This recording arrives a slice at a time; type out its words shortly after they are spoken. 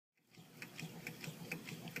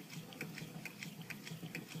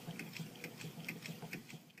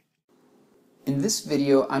In this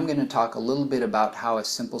video, I'm going to talk a little bit about how a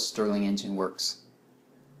simple Stirling engine works.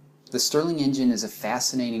 The Stirling engine is a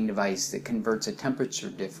fascinating device that converts a temperature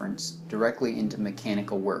difference directly into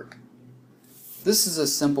mechanical work. This is a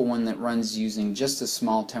simple one that runs using just a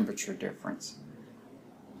small temperature difference.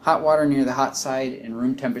 Hot water near the hot side and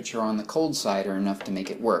room temperature on the cold side are enough to make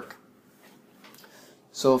it work.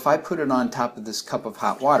 So if I put it on top of this cup of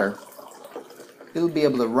hot water, it'll be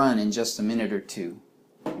able to run in just a minute or two.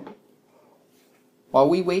 While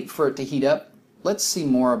we wait for it to heat up, let's see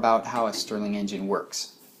more about how a Stirling engine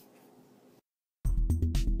works.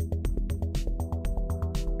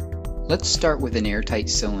 Let's start with an airtight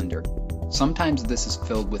cylinder. Sometimes this is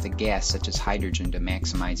filled with a gas such as hydrogen to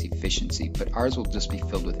maximize efficiency, but ours will just be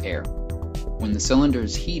filled with air. When the cylinder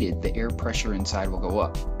is heated, the air pressure inside will go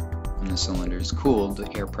up. When the cylinder is cooled,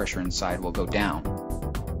 the air pressure inside will go down.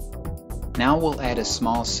 Now we'll add a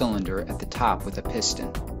small cylinder at the top with a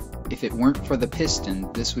piston. If it weren't for the piston,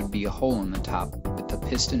 this would be a hole in the top, but the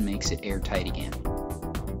piston makes it airtight again.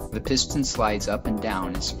 The piston slides up and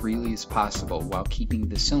down as freely as possible while keeping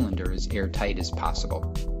the cylinder as airtight as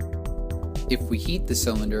possible. If we heat the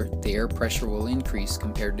cylinder, the air pressure will increase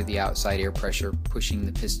compared to the outside air pressure, pushing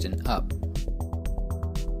the piston up.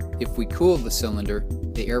 If we cool the cylinder,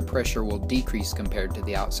 the air pressure will decrease compared to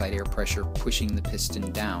the outside air pressure, pushing the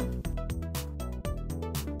piston down.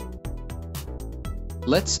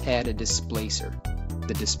 Let's add a displacer.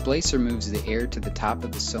 The displacer moves the air to the top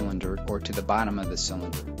of the cylinder or to the bottom of the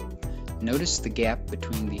cylinder. Notice the gap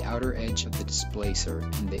between the outer edge of the displacer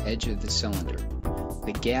and the edge of the cylinder.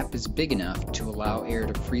 The gap is big enough to allow air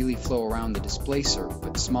to freely flow around the displacer,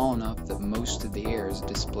 but small enough that most of the air is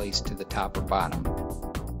displaced to the top or bottom.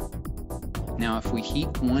 Now if we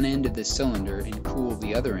heat one end of the cylinder and cool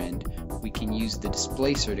the other end, we can use the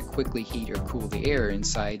displacer to quickly heat or cool the air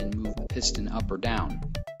inside and move the piston up or down.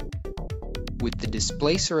 With the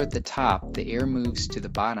displacer at the top, the air moves to the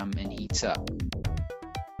bottom and heats up.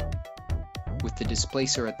 With the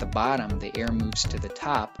displacer at the bottom, the air moves to the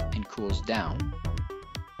top and cools down.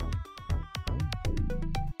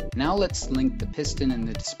 Now let's link the piston and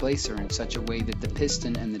the displacer in such a way that the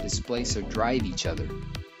piston and the displacer drive each other.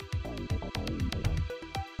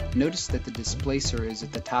 Notice that the displacer is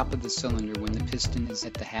at the top of the cylinder when the piston is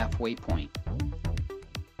at the halfway point.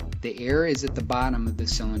 The air is at the bottom of the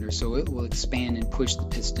cylinder, so it will expand and push the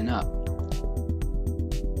piston up.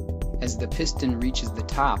 As the piston reaches the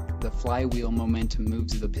top, the flywheel momentum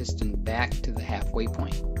moves the piston back to the halfway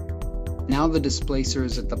point. Now the displacer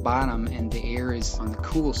is at the bottom and the air is on the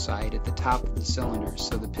cool side at the top of the cylinder,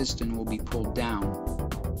 so the piston will be pulled down.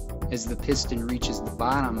 As the piston reaches the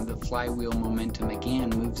bottom, the flywheel momentum again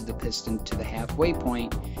moves the piston to the halfway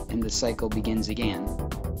point and the cycle begins again.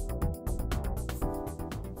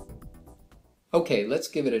 Okay, let's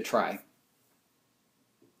give it a try.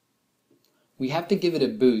 We have to give it a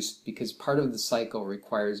boost because part of the cycle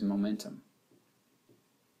requires momentum.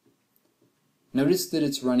 Notice that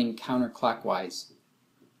it's running counterclockwise.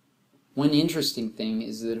 One interesting thing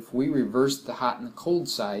is that if we reverse the hot and the cold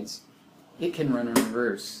sides, it can run in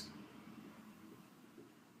reverse.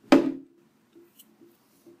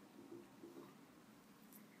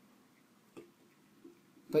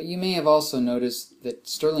 But you may have also noticed that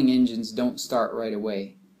Stirling engines don't start right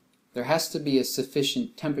away. There has to be a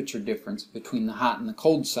sufficient temperature difference between the hot and the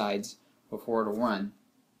cold sides before it'll run.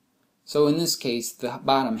 So in this case, the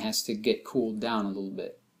bottom has to get cooled down a little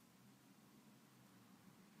bit.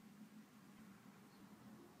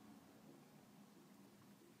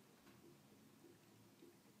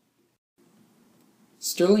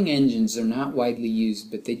 Stirling engines are not widely used,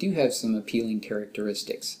 but they do have some appealing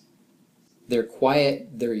characteristics. They're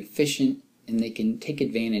quiet, they're efficient, and they can take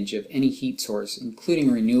advantage of any heat source,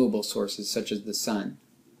 including renewable sources such as the sun.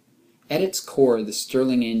 At its core, the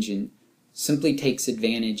Stirling engine simply takes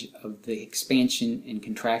advantage of the expansion and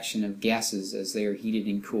contraction of gases as they are heated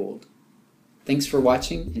and cooled. Thanks for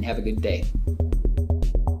watching and have a good day.